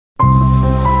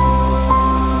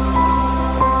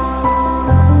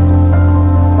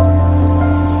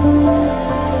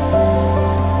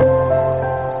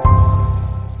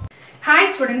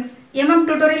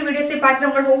tutorial videos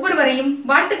பார்க்கிறவங்க ஒவ்வொருவரையும்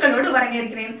வாழ்த்துக்களோடு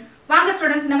வரவேற்கிறேன். வாங்க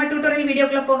ஸ்டூடண்ட்ஸ், நம்ம tutorial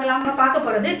வீடியோக்குள்ள போகலாம். பார்க்க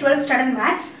போறது 12th standard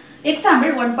maths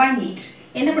example 1.8.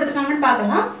 என்ன கொடுத்திருக்காங்கன்னு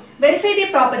பார்க்கலாம். Verify the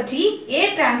property A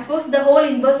transpose the whole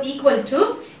inverse equal to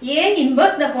A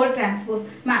inverse the whole transpose.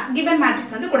 Given matrix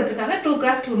வந்து கொடுத்திருக்காங்க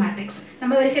 2x2 matrix.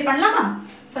 நம்ம வெரிஃபை பண்ணலாமா?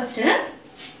 First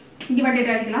given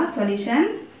data எடுக்கலாம். Solution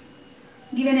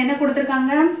given என்ன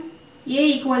கொடுத்திருக்காங்க? A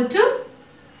equal to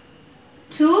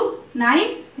 2 9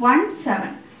 1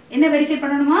 7. என்ன வெரிஃபை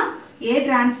பண்ணணுமா? A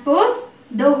transpose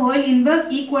the whole inverse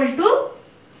equal to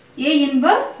A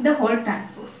inverse the whole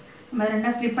transpose. நம்ம ரெண்டா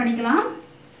ஸ்ப்ளிட் பண்ணிக்கலாம்.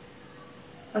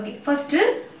 Okay, first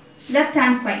left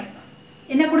hand side.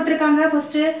 என்ன கொடுத்திருக்காங்க?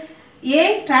 First A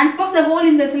transpose the whole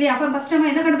inverse இல்லையா? அப்ப first நம்ம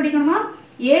என்ன கண்டுபிடிக்கணுமா?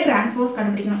 A transpose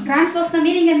கண்டுபிடிக்கணும். Transpose ன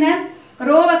மீனிங் என்ன?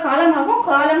 ரோவை காலமாவும்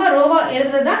காலமா ரோவா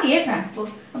எழுதுறது தான் A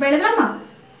transpose. அப்ப எழுதலாமா?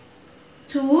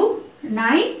 2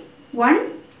 9 1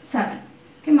 7.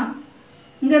 ஓகேமா?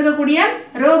 இங்க இருக்கக்கூடிய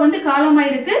ரோ வந்து காலமா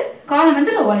இருக்கு, காலம்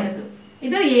வந்து ரோவா இருக்கு.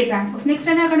 இது A transpose. Next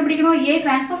என்ன கண்டுபிடிக்கணும்? A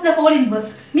transpose the whole inverse.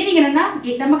 Meaning என்னன்னா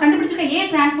நம்ம கண்டுபிடிச்சிருக்க A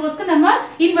transpose-க்கு நம்ம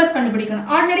இன்வெர்ஸ் கண்டுபிடிக்கணும்.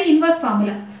 Ordinary inverse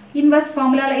formula. இன்வெர்ஸ்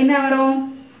ஃபார்முலால என்ன வரும்?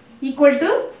 equal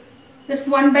to that's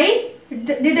 1 by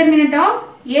determinant of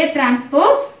A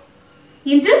transpose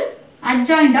into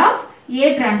adjoint of A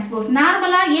transpose.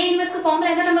 நார்மலா A இன்வெர்ஸ்க்கு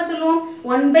ஃபார்முலா என்ன நம்ம சொல்லுவோம்?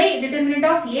 1 by determinant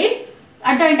of A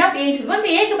adjoint of A சொல்லுவோம்.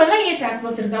 இந்த A க்கு பதிலா A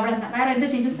transpose இருக்கு. அவ்வளவுதான். வேற எந்த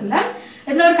சேஞ்சஸ் இல்ல.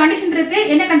 இதுல ஒரு கண்டிஷன் இருக்கு.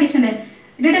 என்ன condition?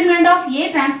 Determinant of A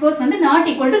transpose வந்து not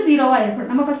equal to 0 ஆ இருக்கணும்.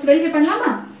 நம்ம ஃபர்ஸ்ட் வெரிஃபை பண்ணலாமா?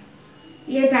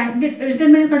 A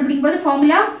determinant கண்டுபிடிக்கும் போது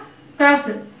formula cross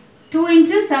 2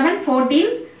 into 7 14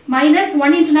 minus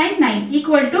 1 into 9 9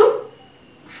 equal to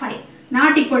 5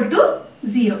 not equal to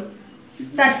 0.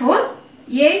 Therefore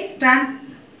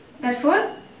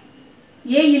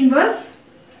A inverse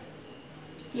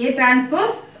A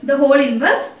transpose the whole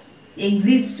inverse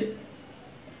exists.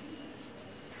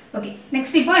 Okay,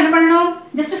 next இப்போ என்ன பண்ணணும்?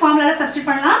 just formula substitute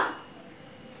பண்ணலாம்.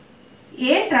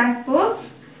 A transpose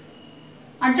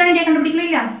adjoint A கண்டுபிடிக்கணும்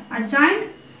இல்லையா? adjoint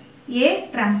A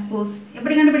transpose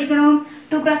எப்படி கண்டுபிடிக்கணும்?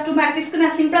 2x2 மேட்ரிக்ஸ்க்கு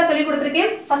நான் சிம்பிளா சொல்லி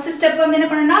கொடுத்திருக்கேன். ஃபர்ஸ்ட் ஸ்டெப் வந்து என்ன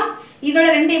பண்ணனும்னா இதோட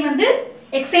ரெண்டையும் வந்து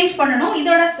எக்ஸ்சேஞ்ச் பண்ணனும்,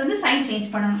 இதோட வந்து சைன் சேஞ்ச்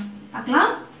பண்ணனும்.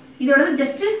 பார்க்கலாம். இதோட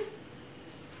just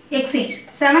எக்ஸ்சேஞ்ச்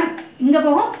 7 இங்க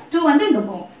போகும், 2 வந்து இங்க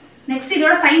போகும். நெக்ஸ்ட்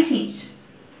இதோட சைன் சேஞ்ச்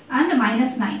and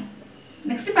 -9.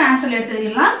 நெக்ஸ்ட் இப்போ ஆன்சர் எடுத்து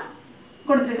எழுதிடலாம்.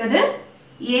 கொடுத்திருக்கிறது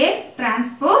A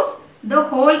transpose the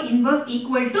whole inverse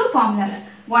equal to formula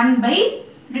 1 by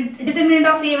determinant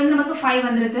of A வந்து நமக்கு 5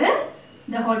 வந்திருக்கு.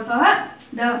 the whole power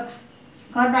the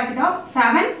square bracket of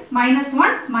 7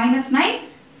 -1 -9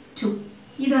 2.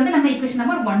 இது வந்து நம்ம ஈக்குவேஷன்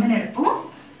நம்பர் 1 ன்னு எடுப்போம்.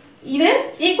 இது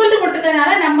ஈக்குவல் டு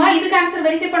கொடுத்திருக்கனால நம்ம இதுக்கு ஆன்சர்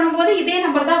வெரிஃபை பண்ணும்போது இதே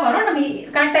நம்பர் தான் வரும். நம்ம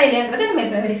கரெக்ட்டா இல்லையாங்கறதை நம்ம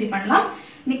இப்ப வெரிஃபை பண்ணலாம்.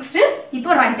 நெக்ஸ்ட் இப்போ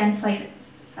right hand side.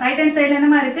 Right hand சைடுல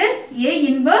என்னமா இருக்கு? A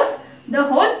inverse the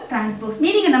whole transpose.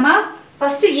 Meaning என்னமா?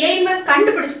 ஃபர்ஸ்ட் A inverse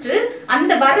கண்டுபிடிச்சிட்டு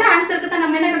அந்த வர ஆன்சருக்கு தான்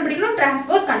நம்ம என்ன கண்டுபிடிக்கணும்?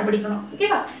 transpose கண்டுபிடிக்கணும்.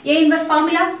 ஓகேவா? A inverse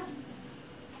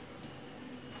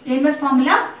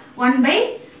formula 1 by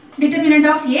determinant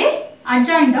of A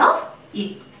adjoint of A.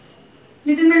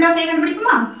 determinant of A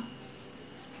கண்டுபிடிக்குமா?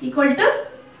 equal to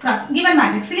cross given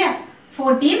matrix இல்லையா?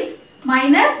 14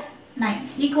 minus 9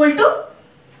 equal to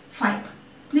 5.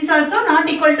 This also not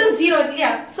equal to 0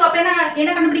 இல்லையா? சோ அப்ப என்ன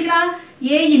கண்டுபிடிக்கலாம்?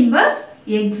 A inverse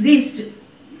exist.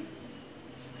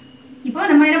 இப்போ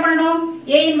நம்ம என்ன பண்ணனும்?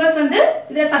 A inverse வந்து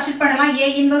இத சப்ஸ்டிட்யூட் பண்ணலாம். A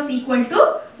inverse equal to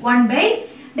 1 by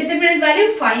determinant value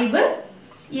 5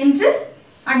 into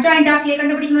adjoint of A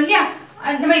கண்டுபிடிக்கணும் இல்லையா?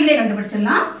 நம்ம இதிலே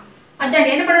கண்டுபிடிச்சிடலாம். adjoint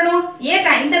என்ன பண்ணனும்?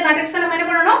 A இந்த மேட்ரிக்ஸ் நம்ம என்ன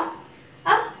பண்ணனும்?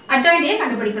 adjoint A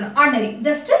கண்டுபிடிக்கணும். ஆர்டினரி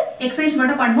ஜஸ்ட் எக்ஸ்சேஞ்ச்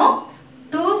மட்டும் பண்ணுவோம்.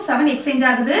 2 7 எக்ஸ்சேஞ்ச்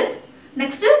ஆகுது.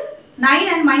 நெக்ஸ்ட் 9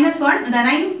 and -1 இந்த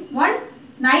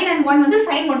 9 and 1 வந்து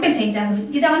சைன் மட்டும் சேஞ்ச் ஆகுது.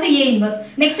 இத வந்து A inverse.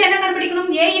 நெக்ஸ்ட் என்ன கண்டுபிடிக்கணும்?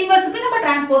 A inverseக்கு நம்ம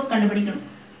transpose கண்டுபிடிக்கணும்.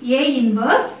 A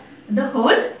inverse the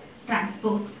whole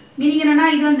transpose. Meaning என்னன்னா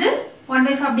இது வந்து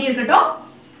 1/5 அப்படி இருக்கட்டும்.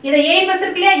 இத A inverse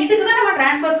இருக்குலையா? இதுக்கு தான் நம்ம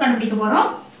transpose கண்டுபிடிக்க போறோம்.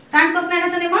 transpose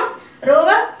என்ன சொன்னேமா?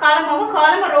 ரோவை காலமாவும்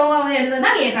காலமா ரோவாவும் எழுதுறது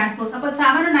தான் A transpose. அப்ப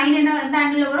 7 9 என்ன இந்த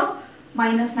ஆங்கிள்ல வரும்?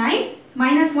 -9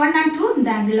 -1 and 2 இந்த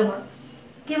ஆங்கிள்ல வரும்.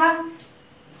 ஓகேவா?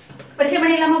 வெரிஃபை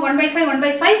பண்ணிடலாமா? 1/5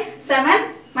 1/5 7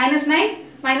 -9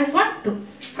 -1 2.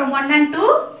 from 1 and 2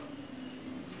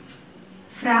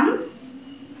 from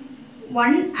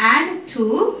 1 and 2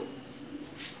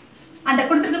 அந்த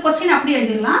கொடுத்திருக்க क्वेश्चन அப்படி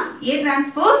எழுதிடலாம். A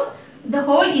transpose the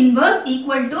whole inverse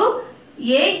equal to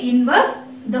A inverse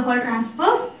the whole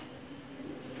transpose.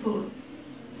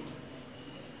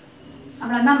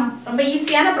 அவ்வளவுதான். ரொம்ப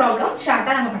ஈஸியான ப்ராப்ளம்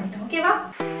ஷார்ட்டா நம்ம பண்ணிட்டோம். ஓகேவா?